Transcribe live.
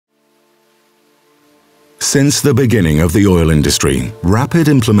Since the beginning of the oil industry, rapid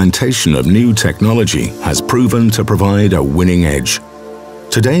implementation of new technology has proven to provide a winning edge.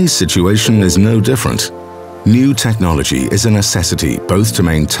 Today's situation is no different. New technology is a necessity both to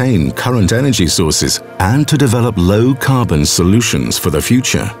maintain current energy sources and to develop low-carbon solutions for the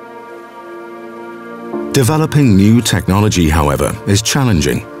future. Developing new technology, however, is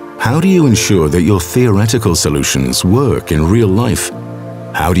challenging. How do you ensure that your theoretical solutions work in real life?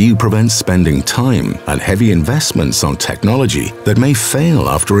 How do you prevent spending time and heavy investments on technology that may fail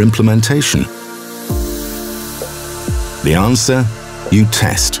after implementation? The answer? You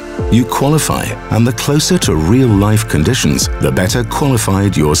test, you qualify, and the closer to real-life conditions, the better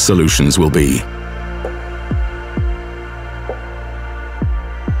qualified your solutions will be.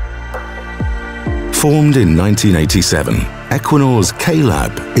 Formed in 1987, Equinor's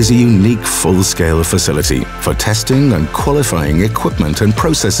K-Lab is a unique full-scale facility for testing and qualifying equipment and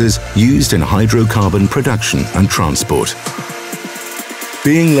processes used in hydrocarbon production and transport.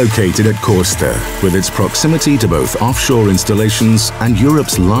 Being located at Kårstø, with its proximity to both offshore installations and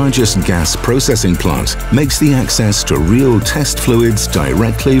Europe's largest gas processing plant, makes the access to real test fluids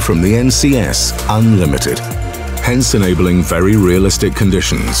directly from the NCS unlimited, hence enabling very realistic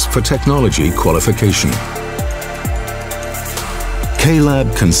conditions for technology qualification.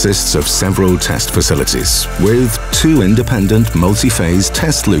 K-Lab consists of several test facilities, with 2 independent multi-phase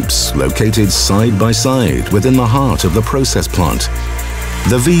test loops located side by side within the heart of the process plant.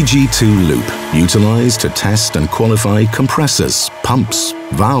 The VG2 loop, utilized to test and qualify compressors, pumps,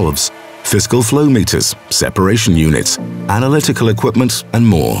 valves, fiscal flow meters, separation units, analytical equipment, and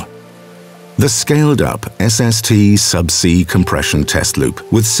more. The scaled-up SST subsea compression test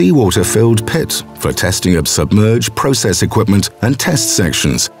loop with seawater-filled pit for testing of submerged process equipment and test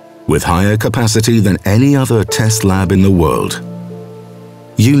sections with higher capacity than any other test lab in the world.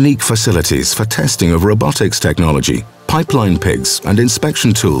 Unique facilities for testing of robotics technology, pipeline pigs and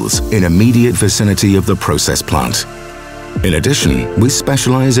inspection tools in immediate vicinity of the process plant. In addition, we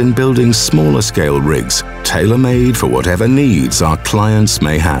specialize in building smaller-scale rigs, tailor-made for whatever needs our clients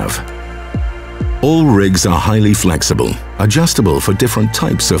may have. All rigs are highly flexible, adjustable for different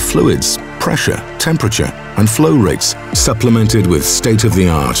types of fluids, pressure, temperature, and flow rates, supplemented with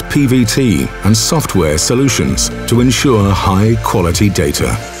state-of-the-art PVT and software solutions to ensure high-quality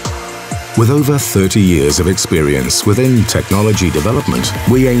data. With over 30 years of experience within technology development,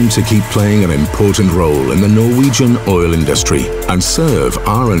 we aim to keep playing an important role in the Norwegian oil industry and serve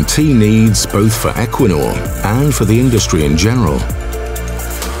R&T needs both for Equinor and for the industry in general.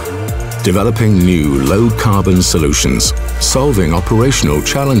 Developing new low-carbon solutions, solving operational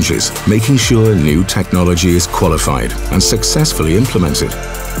challenges, making sure new technology is qualified and successfully implemented.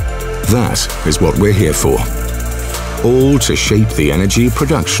 That is what we're here for. All to shape the energy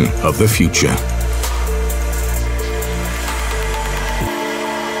production of the future.